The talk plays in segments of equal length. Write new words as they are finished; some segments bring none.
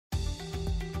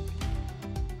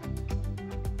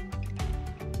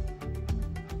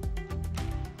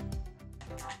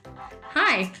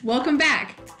Hi, welcome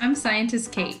back. I'm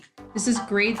Scientist Kate. This is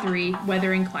Grade 3,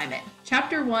 Weather and Climate,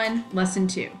 Chapter 1, Lesson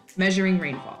 2, Measuring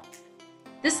Rainfall.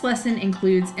 This lesson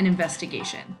includes an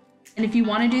investigation. And if you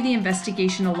want to do the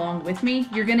investigation along with me,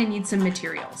 you're going to need some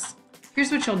materials.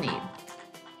 Here's what you'll need.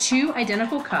 2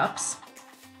 identical cups,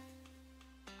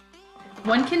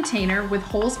 1 container with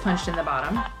holes punched in the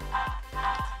bottom,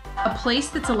 a place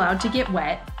that's allowed to get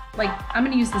wet, like I'm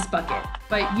going to use this bucket,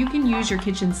 but you can use your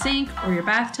kitchen sink or your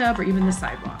bathtub or even the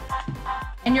sidewalk.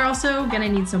 And you're also going to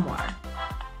need some water.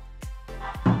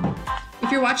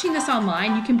 If you're watching this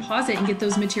online, you can pause it and get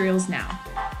those materials now.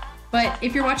 But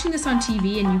if you're watching this on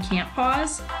TV and you can't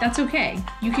pause, that's okay.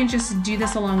 You can just do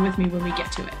this along with me when we get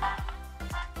to it.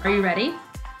 Are you ready?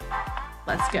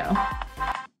 Let's go.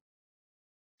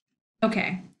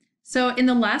 Okay. So in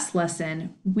the last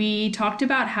lesson, we talked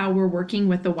about how we're working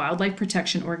with the Wildlife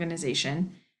Protection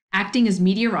Organization, acting as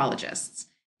meteorologists.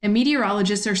 And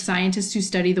meteorologists are scientists who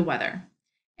study the weather.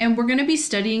 And we're going to be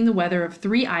studying the weather of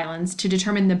 3 islands to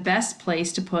determine the best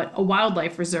place to put a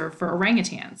wildlife reserve for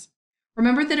orangutans.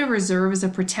 Remember that a reserve is a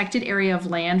protected area of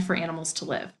land for animals to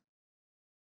live.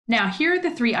 Now, here are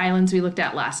the 3 islands we looked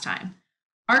at last time: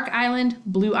 Ark Island,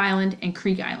 Blue Island, and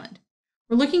Creek Island.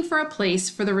 We're looking for a place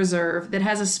for the reserve that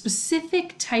has a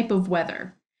specific type of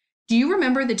weather. Do you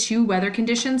remember the 2 weather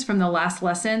conditions from the last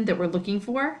lesson that we're looking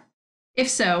for? If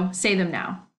so, say them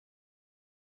now.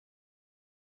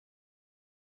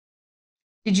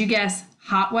 Did you guess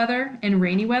hot weather and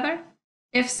rainy weather?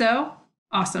 If so,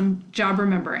 awesome job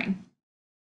remembering.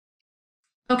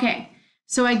 Okay,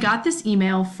 so I got this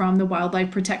email from the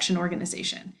Wildlife Protection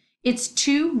Organization. It's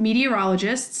 2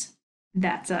 meteorologists,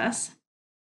 that's us,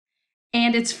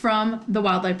 and it's from the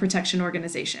Wildlife Protection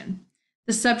Organization.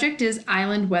 The subject is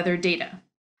island weather data.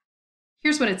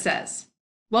 Here's what it says.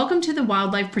 Welcome to the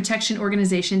Wildlife Protection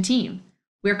Organization team.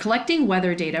 We're collecting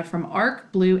weather data from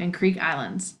Ark, Blue, and Creek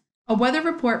Islands. A weather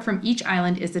report from each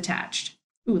island is attached.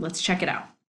 Ooh, let's check it out.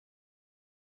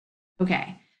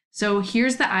 Okay, so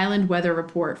here's the island weather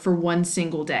report for one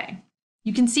single day.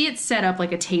 You can see it's set up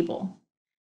like a table.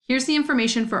 Here's the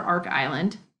information for Ark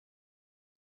Island.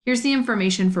 Here's the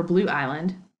information for Blue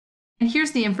Island, and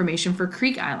here's the information for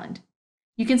Creek Island.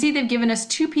 You can see they've given us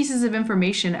 2 pieces of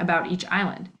information about each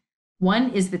island.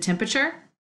 One is the temperature,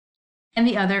 and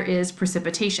the other is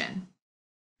precipitation.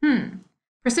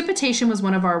 Precipitation was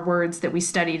one of our words that we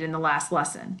studied in the last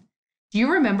lesson. Do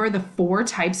you remember the 4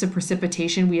 types of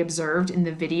precipitation we observed in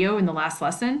the video in the last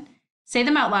lesson? Say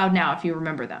them out loud now if you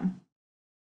remember them.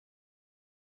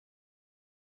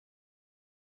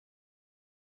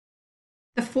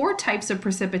 The 4 types of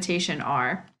precipitation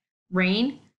are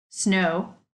rain,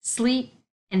 snow, sleet,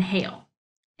 and hail.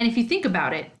 And if you think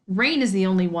about it, rain is the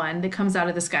only one that comes out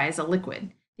of the sky as a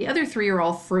liquid. The other 3 are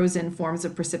all frozen forms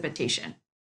of precipitation.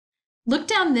 Look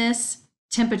down this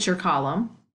temperature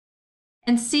column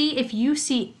and see if you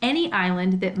see any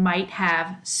island that might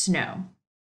have snow.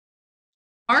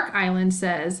 Ark Island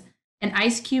says an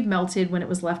ice cube melted when it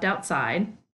was left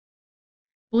outside.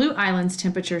 Blue Island's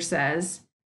temperature says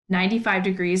 95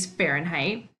 degrees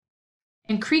Fahrenheit,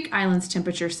 and Creek Island's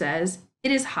temperature says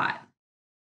it is hot.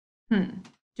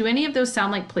 Do any of those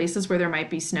sound like places where there might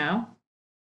be snow?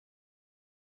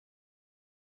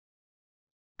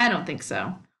 I don't think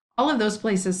so. All of those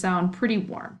places sound pretty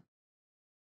warm.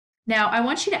 Now, I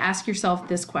want you to ask yourself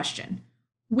this question.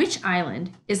 Which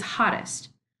island is hottest?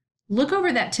 Look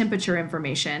over that temperature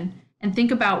information and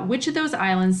think about which of those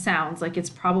islands sounds like it's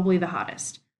probably the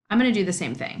hottest. I'm going to do the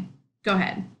same thing. Go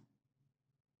ahead.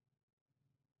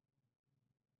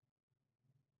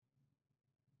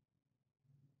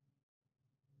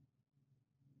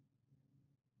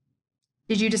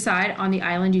 Did you decide on the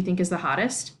island you think is the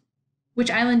hottest? Which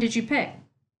island did you pick?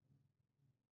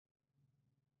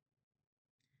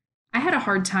 I had a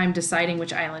hard time deciding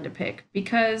which island to pick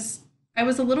because I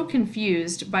was a little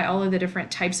confused by all of the different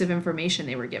types of information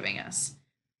they were giving us.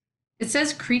 It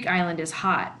says Creek Island is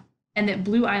hot and that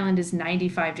Blue Island is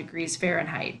 95 degrees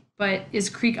Fahrenheit, but is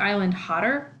Creek Island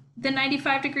hotter than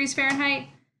 95 degrees Fahrenheit?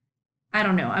 I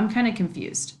don't know, I'm kind of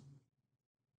confused.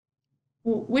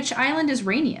 Well, which island is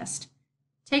rainiest?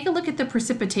 Take a look at the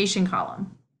precipitation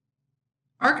column.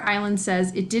 Ark Island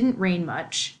says it didn't rain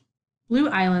much. Blue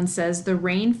Island says the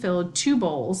rain filled 2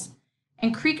 bowls,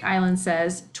 and Creek Island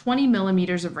says 20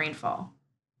 millimeters of rainfall.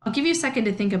 I'll give you a second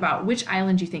to think about which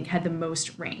island you think had the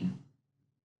most rain.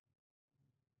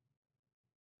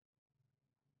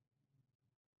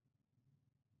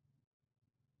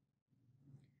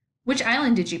 Which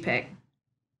island did you pick?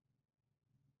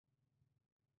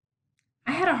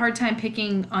 I had a hard time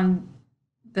picking on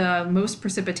the most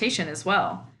precipitation as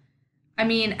well. I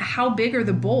mean, how big are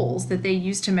the bowls that they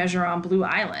used to measure on Blue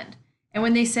Island? And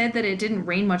when they said that it didn't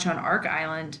rain much on Ark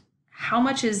Island, how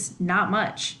much is not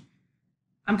much?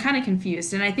 I'm kind of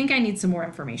confused, and I think I need some more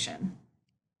information.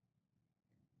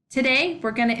 Today,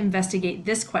 we're going to investigate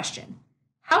this question.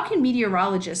 How can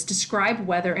meteorologists describe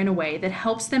weather in a way that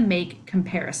helps them make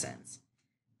comparisons?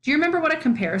 Do you remember what a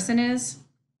comparison is?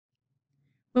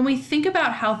 When we think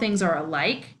about how things are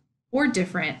alike or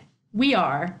different, we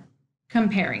are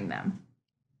comparing them.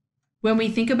 When we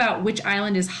think about which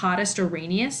island is hottest or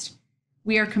rainiest,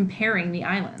 we are comparing the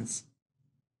islands.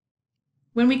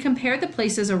 When we compare the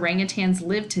places orangutans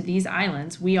live to these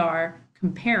islands, we are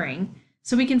comparing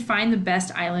so we can find the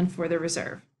best island for the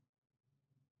reserve.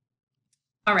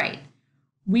 All right,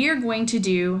 we are going to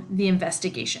do the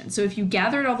investigation. So if you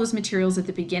gathered all those materials at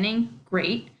the beginning,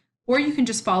 great, or you can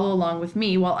just follow along with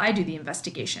me while I do the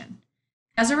investigation.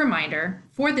 As a reminder,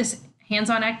 for this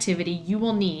hands-on activity, you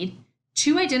will need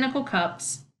 2 identical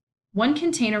cups, 1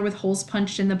 container with holes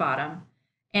punched in the bottom,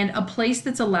 and a place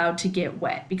that's allowed to get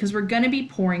wet because we're going to be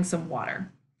pouring some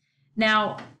water.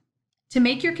 Now, to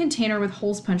make your container with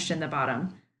holes punched in the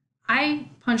bottom, I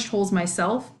punched holes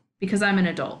myself because I'm an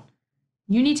adult.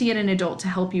 You need to get an adult to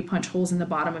help you punch holes in the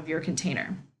bottom of your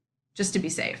container, just to be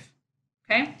safe,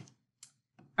 okay?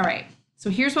 All right, so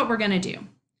here's what we're gonna do.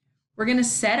 We're gonna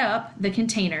set up the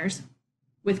containers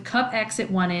with cup X at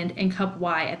one end and cup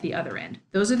Y at the other end.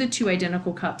 Those are the 2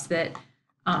 identical cups that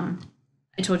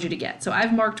I told you to get. So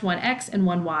I've marked one X and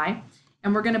one Y,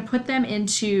 and we're gonna put them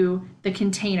into the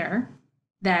container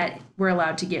that we're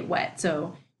allowed to get wet.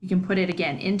 So you can put it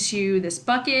again into this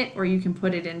bucket, or you can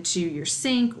put it into your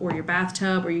sink or your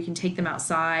bathtub, or you can take them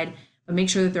outside, but make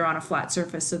sure that they're on a flat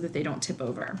surface so that they don't tip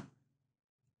over.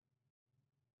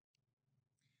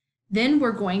 Then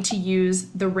we're going to use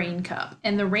the rain cup,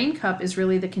 and the rain cup is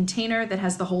really the container that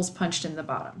has the holes punched in the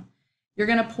bottom. You're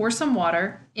going to pour some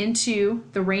water into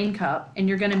the rain cup, and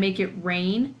you're going to make it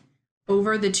rain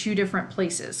over the 2 different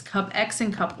places, cup X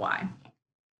and cup Y.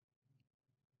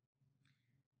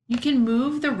 You can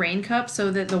move the rain cup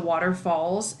so that the water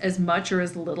falls as much or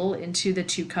as little into the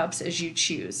 2 cups as you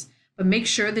choose, but make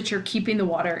sure that you're keeping the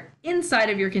water inside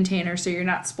of your container so you're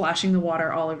not splashing the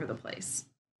water all over the place.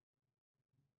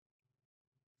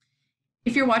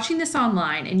 If you're watching this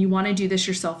online and you want to do this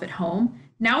yourself at home,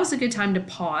 now is a good time to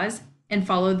pause and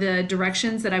follow the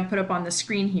directions that I've put up on the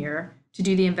screen here to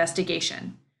do the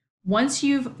investigation. Once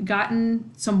you've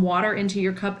gotten some water into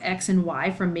your cup X and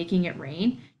Y from making it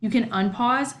rain, you can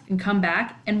unpause and come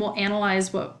back, and we'll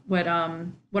analyze what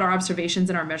our observations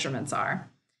and our measurements are.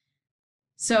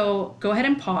 So go ahead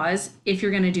and pause if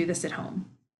you're going to do this at home.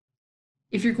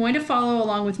 If you're going to follow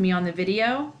along with me on the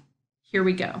video, here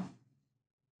we go.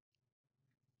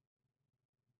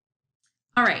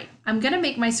 All right, I'm going to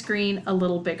make my screen a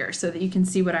little bigger so that you can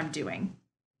see what I'm doing.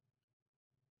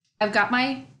 I've got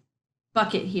my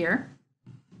bucket here,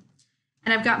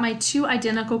 and I've got my 2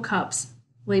 identical cups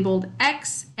labeled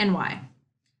X and Y.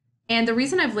 And the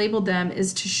reason I've labeled them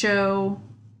is to show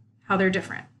how they're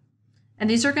different. And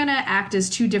these are going to act as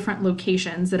 2 different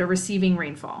locations that are receiving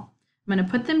rainfall. I'm going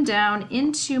to put them down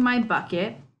into my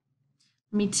bucket.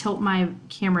 Let me tilt my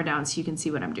camera down so you can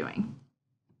see what I'm doing.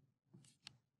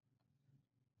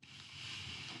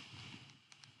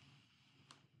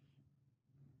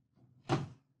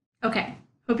 Okay,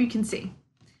 hope you can see.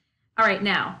 All right,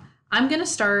 now I'm going to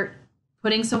start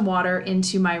putting some water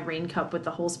into my rain cup with the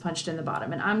holes punched in the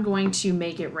bottom, and I'm going to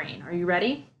make it rain. Are you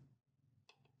ready?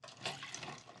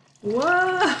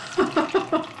 Whoa!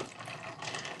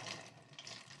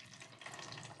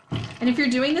 And if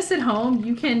you're doing this at home,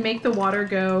 you can make the water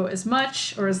go as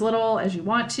much or as little as you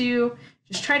want to.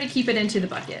 Just try to keep it into the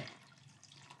bucket.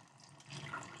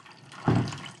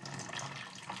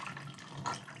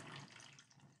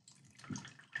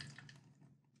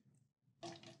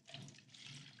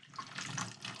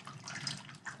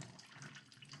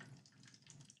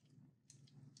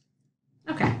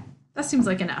 Okay, that seems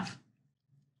like enough.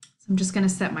 So I'm just going to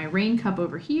set my rain cup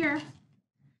over here.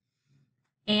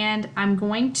 And I'm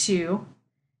going to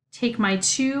take my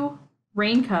 2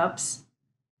 rain cups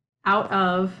out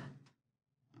of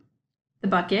the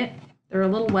bucket. They're a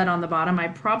little wet on the bottom. I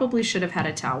probably should have had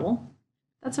a towel.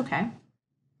 That's okay.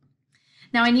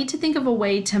 Now I need to think of a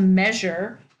way to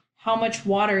measure how much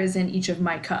water is in each of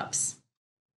my cups.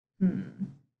 I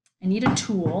need a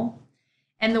tool.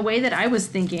 And the way that I was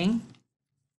thinking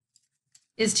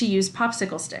is to use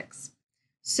popsicle sticks.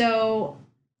 So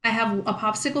I have a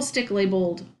popsicle stick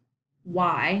labeled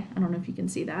Y. I don't know if you can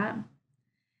see that.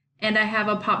 And I have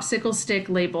a popsicle stick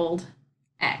labeled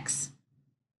X.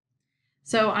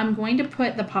 So I'm going to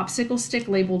put the popsicle stick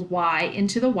labeled Y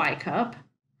into the Y cup,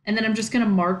 and then I'm just going to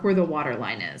mark where the water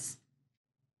line is.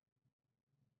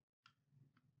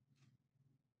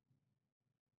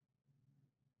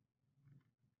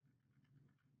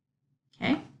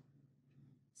 Okay,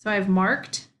 so I've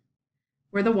marked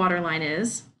where the water line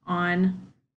is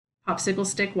on popsicle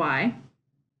stick Y.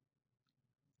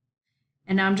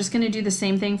 And now I'm just going to do the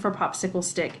same thing for popsicle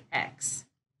stick X.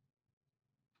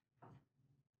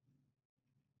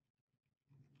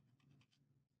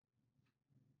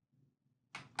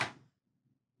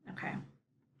 Okay.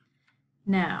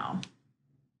 Now,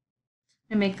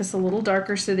 I make this a little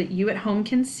darker so that you at home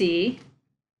can see.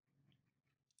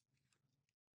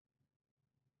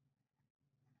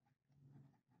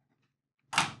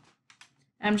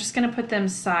 I'm just going to put them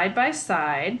side by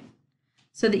side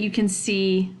so that you can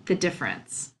see the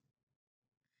difference.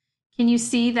 Can you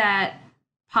see that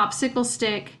popsicle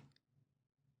stick,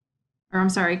 or I'm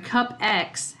sorry, cup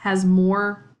X has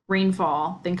more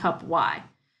rainfall than cup Y?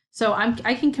 So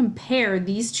I can compare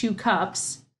these two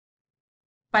cups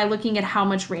by looking at how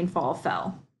much rainfall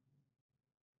fell.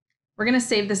 We're going to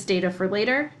save this data for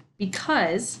later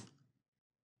because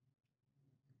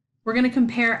we're going to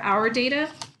compare our data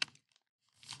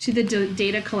to the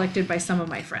data collected by some of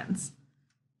my friends.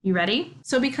 You ready?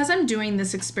 So because I'm doing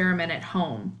this experiment at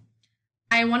home,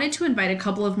 I wanted to invite a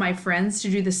couple of my friends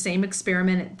to do the same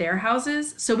experiment at their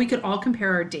houses so we could all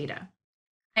compare our data.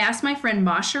 I asked my friend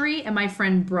Mashari and my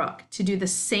friend Brooke to do the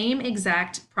same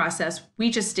exact process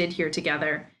we just did here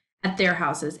together at their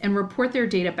houses and report their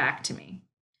data back to me.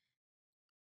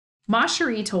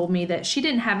 Mashari told me that she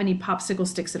didn't have any popsicle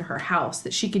sticks at her house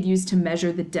that she could use to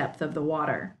measure the depth of the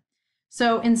water.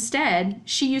 So instead,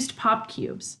 she used pop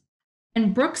cubes.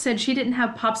 And Brooke said she didn't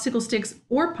have popsicle sticks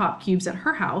or pop cubes at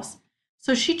her house,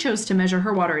 so she chose to measure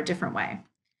her water a different way.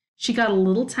 She got a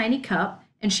little tiny cup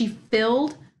and she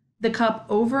filled the cup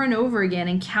over and over again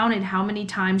and counted how many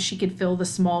times she could fill the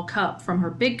small cup from her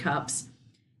big cups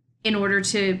in order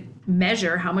to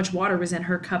measure how much water was in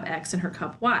her cup X and her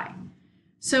cup Y.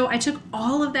 So I took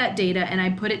all of that data and I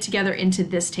put it together into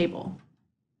this table.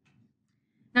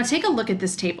 Now take a look at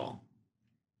this table.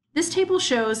 This table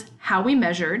shows how we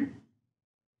measured,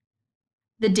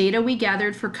 the data we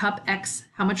gathered for cup X,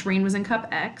 how much rain was in cup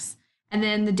X, and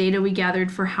then the data we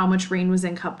gathered for how much rain was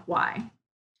in cup Y.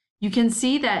 You can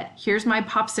see that here's my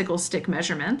popsicle stick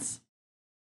measurements.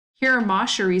 Here are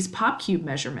Mashari's pop cube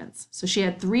measurements. So she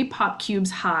had 3 pop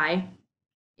cubes high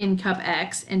in cup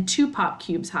X and 2 pop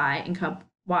cubes high in cup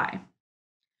Y.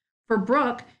 For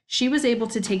Brooke, she was able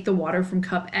to take the water from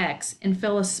cup X and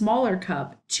fill a smaller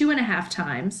cup 2.5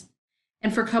 times.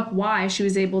 And for cup Y, she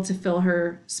was able to fill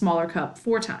her smaller cup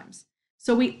 4 times.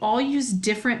 So we all use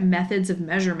different methods of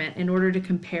measurement in order to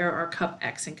compare our cup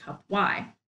X and cup Y.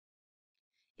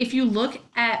 If you look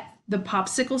at the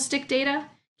popsicle stick data,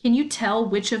 can you tell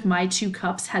which of my 2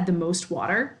 cups had the most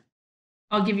water?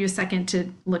 I'll give you a second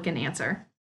to look and answer.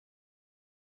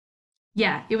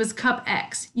 Yeah, it was cup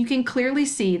X. You can clearly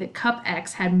see that cup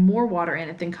X had more water in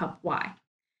it than cup Y.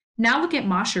 Now look at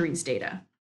Mashari's data.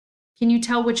 Can you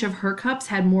tell which of her cups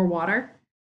had more water?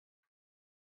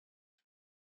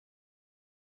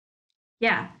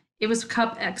 Yeah, it was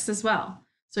cup X as well.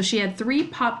 So she had 3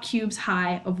 pop cubes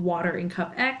high of water in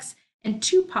cup X and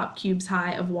 2 pop cubes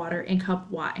high of water in cup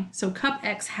Y. So cup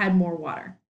X had more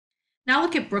water. Now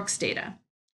look at Brooke's data.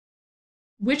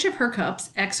 Which of her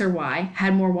cups, X or Y,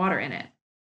 had more water in it?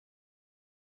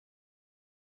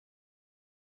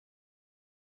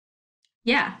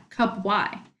 Yeah, cup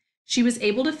Y. She was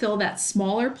able to fill that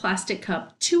smaller plastic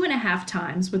cup 2.5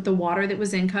 times with the water that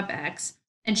was in cup X,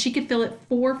 and she could fill it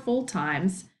 4 full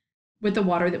times with the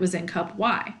water that was in cup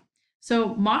Y.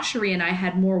 So Mashari and I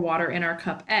had more water in our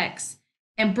cup X,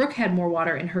 and Brooke had more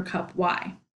water in her cup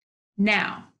Y.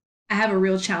 Now, I have a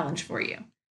real challenge for you.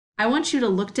 I want you to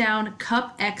look down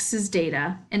cup X's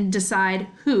data and decide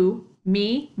who,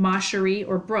 me, Mashari,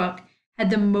 or Brooke, had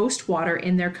the most water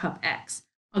in their cup X.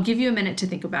 I'll give you a minute to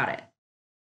think about it.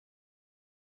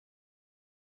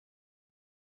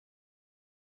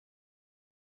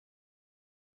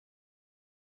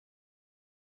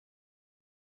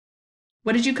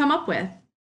 What did you come up with?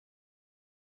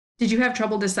 Did you have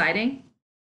trouble deciding?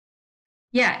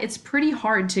 Yeah, it's pretty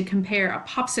hard to compare a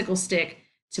popsicle stick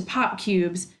to pop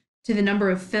cubes to the number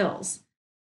of fills.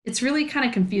 It's really kind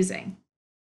of confusing.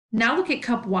 Now look at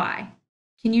cup Y.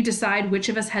 Can you decide which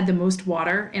of us had the most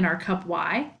water in our cup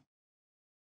Y?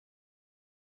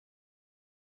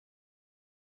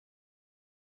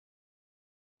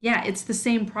 Yeah, it's the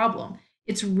same problem.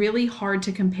 It's really hard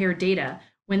to compare data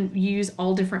when you use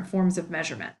all different forms of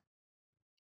measurement.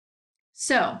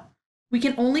 So, We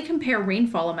can only compare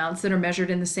rainfall amounts that are measured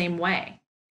in the same way.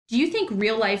 Do you think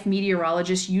real-life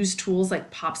meteorologists use tools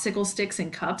like popsicle sticks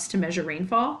and cups to measure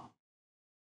rainfall?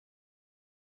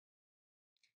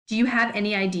 Do you have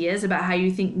any ideas about how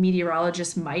you think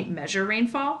meteorologists might measure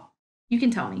rainfall? You can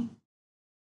tell me.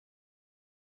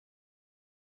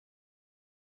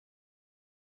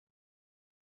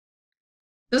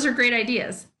 Those are great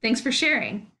ideas. Thanks for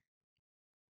sharing.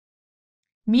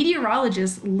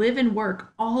 Meteorologists live and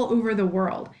work all over the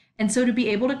world. And so, to be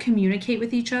able to communicate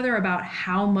with each other about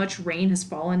how much rain has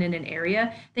fallen in an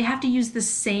area, they have to use the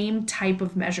same type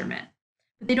of measurement.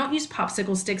 But they don't use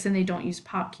popsicle sticks and they don't use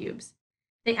pop cubes.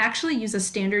 They actually use a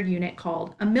standard unit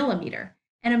called a millimeter.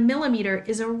 And a millimeter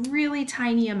is a really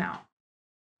tiny amount.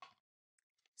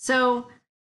 So,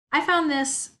 I found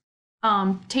this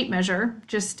tape measure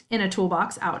just in a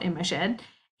toolbox out in my shed.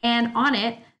 And on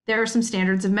it, there are some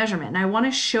standards of measurement. And I want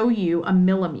to show you a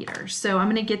millimeter. So I'm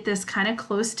going to get this kind of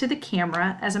close to the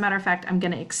camera. As a matter of fact, I'm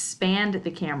going to expand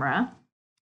the camera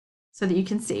so that you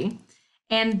can see.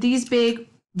 And these big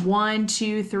 1,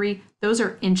 2, 3, those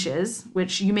are inches,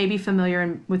 which you may be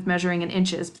familiar with measuring in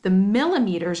inches. But the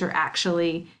millimeters are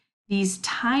actually these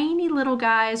tiny little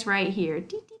guys right here,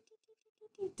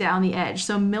 down the edge.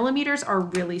 So millimeters are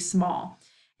really small.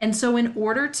 And so in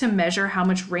order to measure how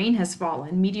much rain has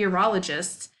fallen,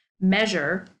 meteorologists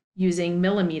measure using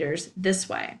millimeters this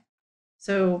way.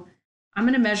 So I'm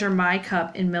going to measure my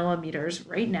cup in millimeters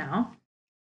right now,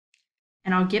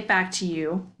 and I'll get back to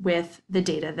you with the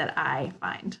data that I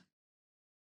find.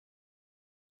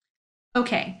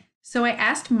 Okay, so I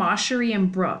asked Mashari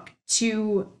and Brooke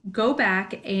to go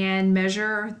back and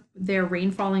measure their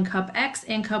rainfall in cup X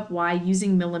and cup Y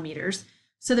using millimeters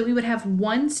so that we would have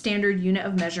one standard unit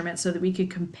of measurement so that we could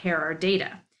compare our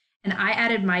data. And I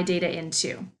added my data in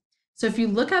too. So if you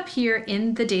look up here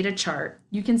in the data chart,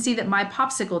 you can see that my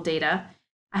popsicle data,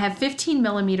 I have 15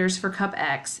 millimeters for cup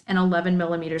X and 11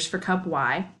 millimeters for cup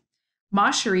Y.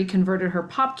 Mashari converted her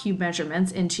pop cube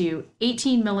measurements into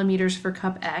 18 millimeters for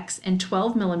cup X and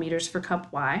 12 millimeters for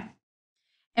cup Y.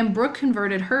 And Brooke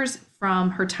converted hers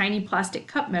from her tiny plastic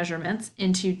cup measurements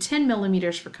into 10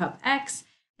 millimeters for cup X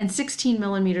and 16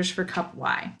 millimeters for cup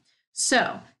Y.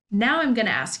 So now I'm going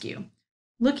to ask you,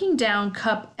 looking down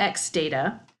cup X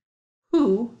data,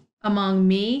 who among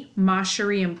me,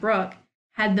 Mashari, and Brooke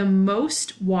had the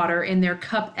most water in their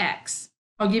cup X?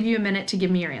 I'll give you a minute to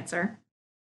give me your answer.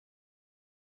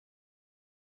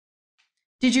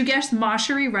 Did you guess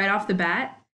Mashari right off the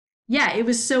bat? Yeah, it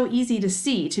was so easy to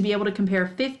see, to be able to compare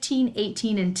 15,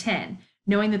 18, and 10.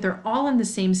 Knowing that they're all in the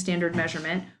same standard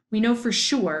measurement, we know for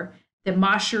sure that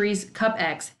Mashari's cup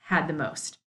X had the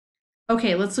most.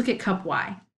 Okay, let's look at cup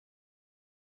Y.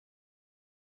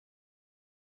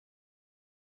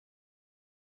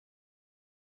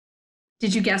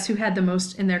 Did you guess who had the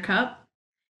most in their cup?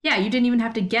 Yeah, you didn't even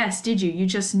have to guess, did you? You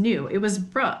just knew. It was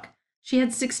Brooke. She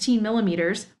had 16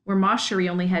 millimeters, where Mashari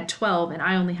only had 12 and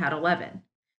I only had 11.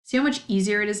 See how much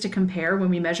easier it is to compare when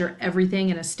we measure everything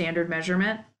in a standard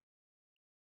measurement?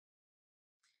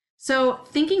 So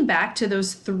thinking back to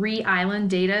those 3 island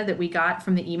data that we got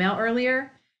from the email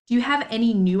earlier, do you have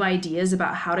any new ideas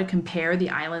about how to compare the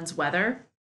island's weather?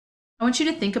 I want you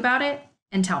to think about it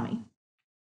and tell me.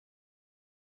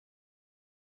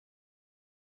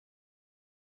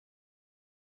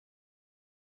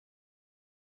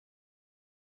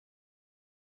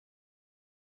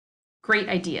 Great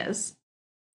ideas.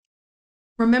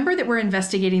 Remember that we're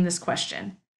investigating this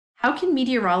question. How can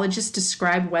meteorologists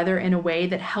describe weather in a way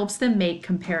that helps them make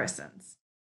comparisons?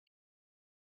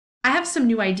 I have some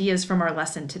new ideas from our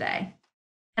lesson today,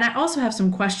 and I also have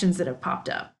some questions that have popped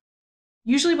up.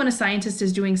 Usually when a scientist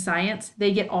is doing science,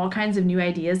 they get all kinds of new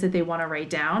ideas that they want to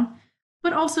write down,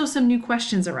 but also some new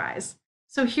questions arise.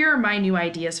 So here are my new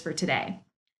ideas for today.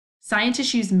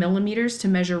 Scientists use millimeters to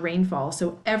measure rainfall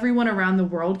so everyone around the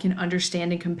world can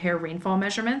understand and compare rainfall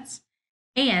measurements.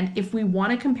 And if we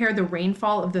want to compare the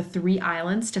rainfall of the 3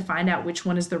 islands to find out which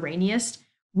one is the rainiest,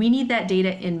 we need that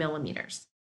data in millimeters.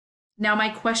 Now, my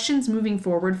questions moving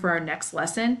forward for our next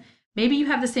lesson, maybe you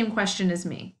have the same question as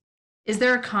me. Is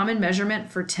there a common measurement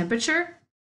for temperature?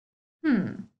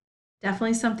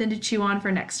 Definitely something to chew on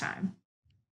for next time.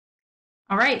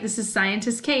 All right, this is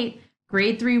Scientist Kate,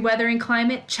 Grade 3 Weather and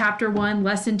Climate, Chapter 1,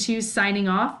 Lesson 2, signing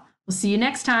off. We'll see you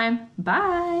next time.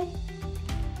 Bye.